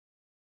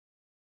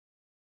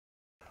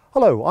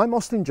Hello, I'm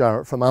Austin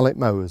Jarrett from Allett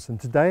Mowers, and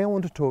today I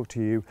want to talk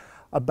to you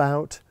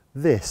about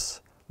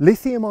this,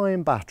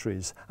 lithium-ion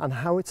batteries and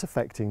how it's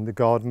affecting the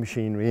garden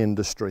machinery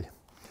industry.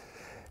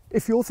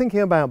 If you're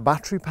thinking about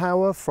battery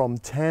power from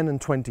 10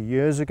 and 20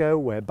 years ago,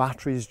 where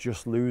batteries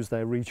just lose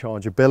their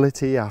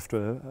rechargeability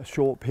after a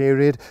short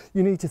period,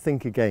 you need to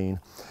think again.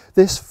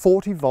 This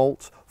 40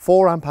 volt,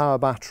 4 amp hour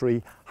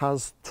battery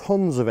has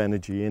tons of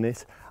energy in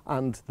it,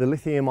 and the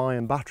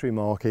lithium-ion battery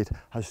market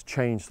has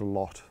changed a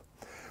lot.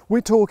 We're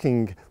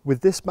talking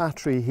with this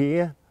battery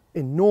here,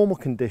 in normal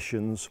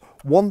conditions,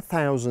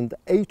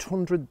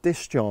 1,800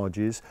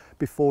 discharges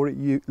before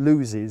it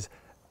loses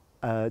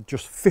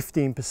just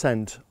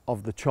 15%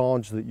 of the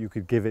charge that you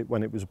could give it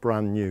when it was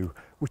brand new,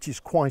 which is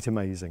quite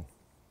amazing.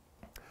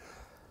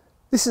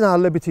 This is our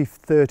Liberty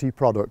 30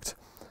 product.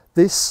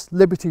 This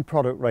Liberty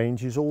product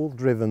range is all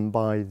driven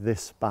by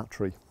this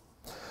battery.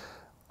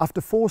 After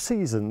 4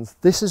 seasons,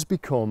 this has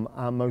become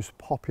our most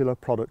popular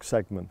product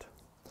segment.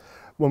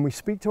 When we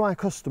speak to our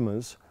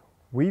customers,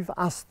 we've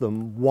asked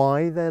them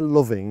why they're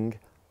loving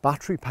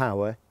battery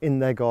power in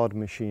their garden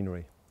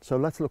machinery. So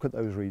let's look at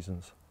those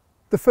reasons.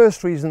 The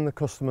first reason the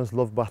customers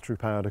love battery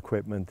powered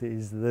equipment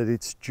is that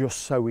it's just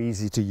so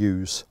easy to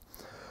use.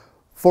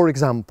 For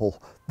example,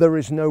 there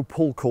is no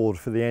pull cord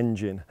for the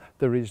engine.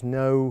 There is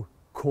no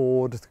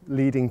cord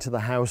leading to the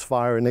house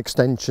via an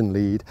extension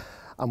lead.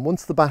 And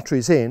once the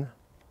battery's in,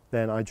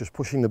 then I'm just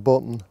pushing the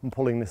button and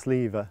pulling this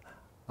lever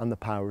and the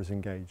power is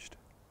engaged.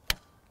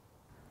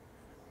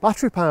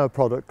 Battery powered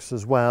products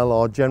as well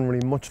are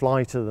generally much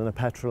lighter than a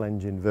petrol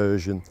engine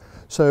version.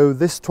 So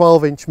this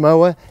 12-inch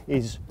mower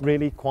is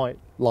really quite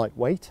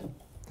lightweight.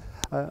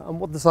 And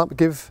what does that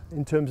give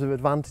in terms of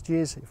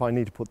advantages? If I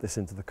need to put this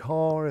into the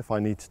car, if I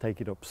need to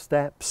take it up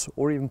steps,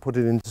 or even put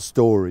it into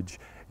storage,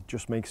 it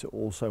just makes it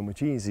all so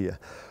much easier.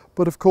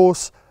 But of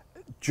course,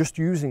 just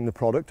using the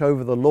product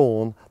over the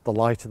lawn, the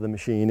lighter the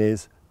machine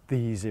is, the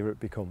easier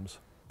it becomes.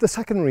 The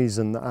second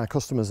reason that our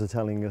customers are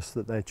telling us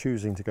that they're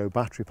choosing to go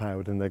battery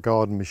powered in their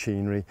garden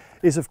machinery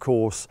is, of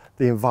course,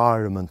 the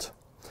environment.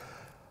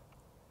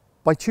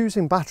 By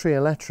choosing battery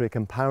electric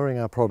and powering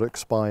our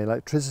products by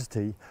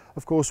electricity,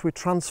 of course, we're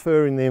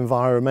transferring the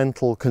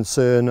environmental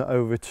concern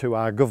over to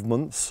our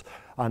governments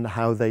and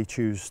how they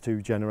choose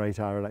to generate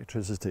our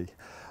electricity.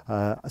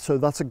 So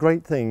that's a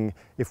great thing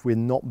if we're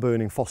not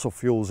burning fossil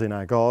fuels in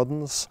our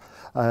gardens.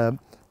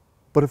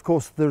 But of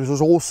course, there is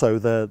also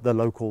the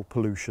local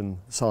pollution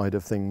side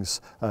of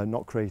things,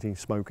 not creating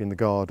smoke in the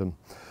garden.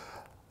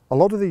 A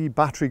lot of the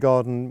battery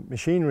garden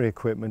machinery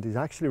equipment is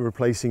actually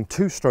replacing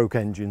 2-stroke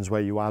engines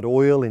where you add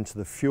oil into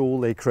the fuel.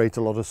 They create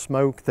a lot of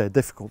smoke, they're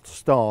difficult to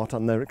start,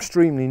 and they're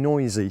extremely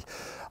noisy.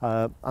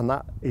 And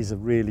that is a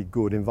really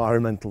good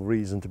environmental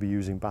reason to be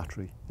using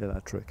battery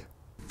electric.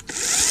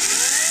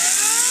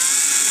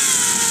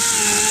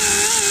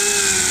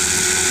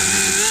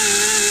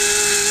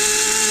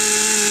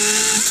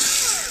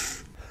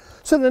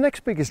 So the next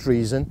biggest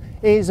reason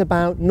is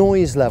about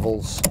noise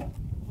levels.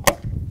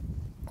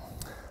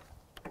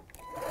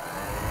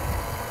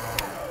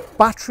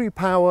 Battery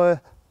power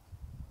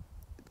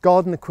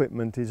garden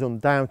equipment is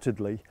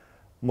undoubtedly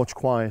much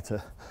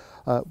quieter.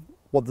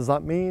 What does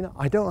that mean?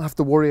 I don't have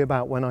to worry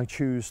about when I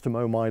choose to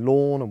mow my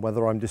lawn and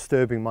whether I'm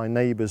disturbing my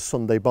neighbour's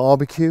Sunday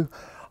barbecue.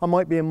 I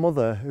might be a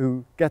mother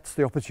who gets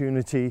the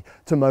opportunity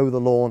to mow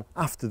the lawn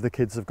after the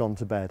kids have gone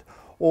to bed.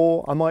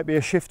 Or I might be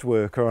a shift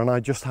worker and I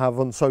just have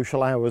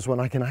unsocial hours when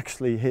I can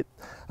actually hit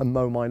and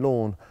mow my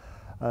lawn.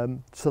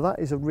 So that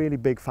is a really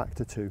big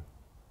factor too.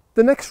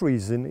 The next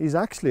reason is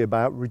actually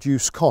about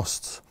reduced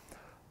costs.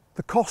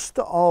 The cost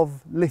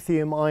of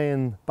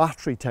lithium-ion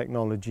battery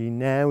technology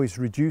now is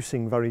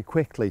reducing very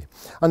quickly.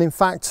 And in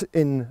fact,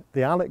 in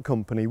the Allett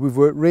company, we've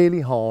worked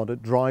really hard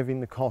at driving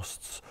the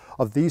costs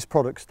of these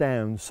products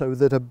down so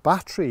that a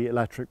battery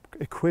electric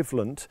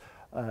equivalent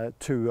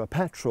to a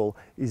petrol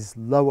is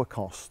lower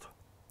cost.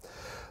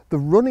 The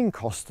running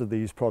cost of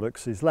these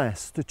products is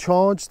less. To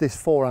charge this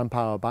 4 amp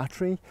hour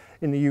battery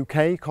in the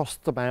UK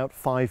costs about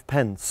 5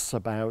 pence,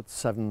 about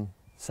 7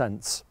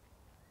 cents.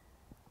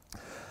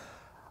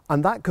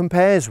 And that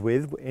compares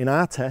with, in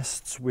our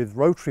tests with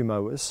rotary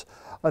mowers,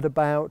 at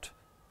about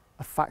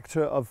a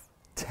factor of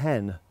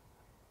 10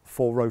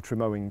 for rotary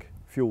mowing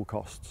fuel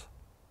costs.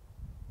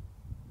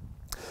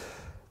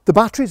 The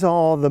batteries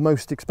are the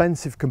most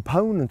expensive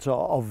component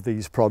of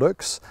these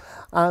products,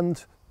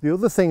 and the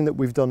other thing that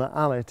we've done at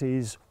Allett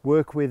is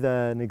work with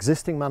an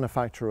existing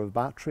manufacturer of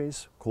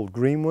batteries called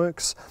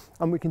Greenworks,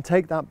 and we can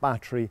take that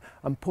battery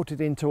and put it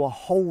into a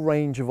whole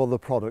range of other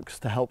products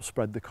to help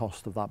spread the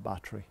cost of that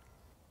battery.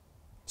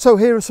 So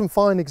here are some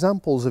fine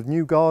examples of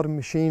new garden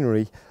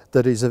machinery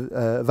that is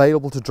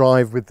available to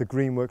drive with the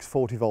Greenworks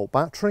 40 volt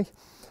battery.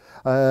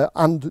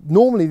 And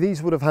normally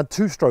these would have had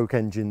 2-stroke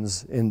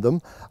engines in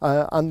them,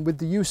 and with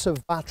the use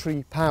of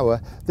battery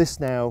power,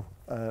 this now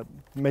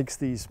makes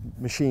these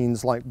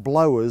machines, like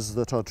blowers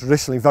that are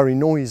traditionally very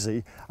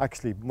noisy,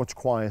 actually much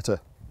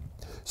quieter.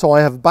 So I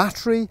have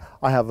battery,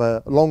 I have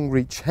a long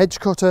reach hedge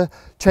cutter,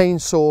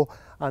 chainsaw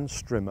and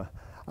strimmer.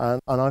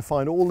 And I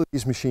find all of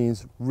these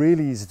machines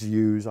really easy to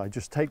use. I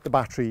just take the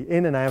battery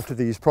in and out of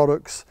these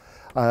products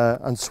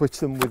and switch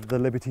them with the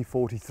Liberty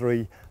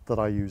 43 that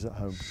I use at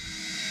home.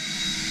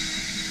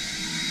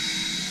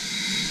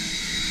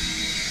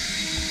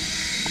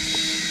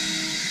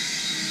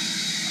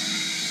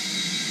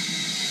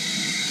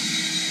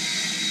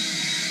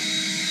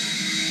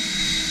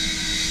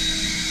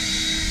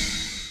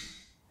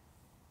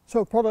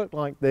 So a product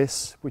like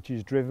this, which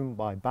is driven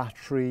by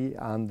battery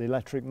and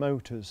electric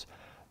motors,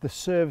 the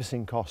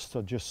servicing costs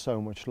are just so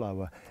much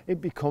lower.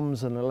 It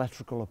becomes an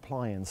electrical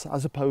appliance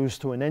as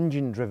opposed to an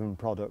engine-driven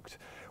product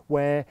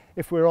where,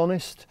 if we're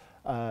honest,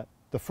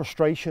 the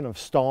frustration of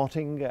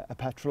starting a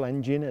petrol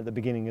engine at the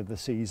beginning of the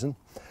season,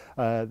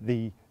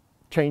 the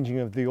changing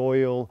of the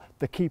oil,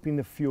 the keeping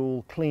the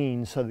fuel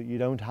clean so that you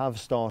don't have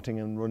starting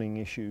and running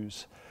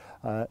issues,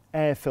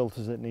 air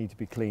filters that need to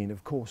be cleaned.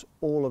 Of course,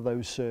 all of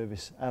those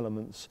service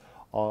elements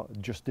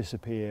just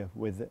disappear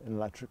with an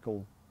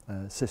electrical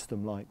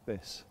system like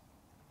this.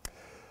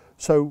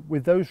 So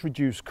with those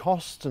reduced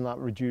costs and that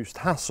reduced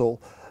hassle,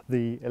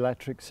 the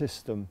electric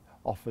system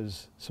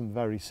offers some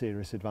very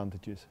serious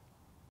advantages.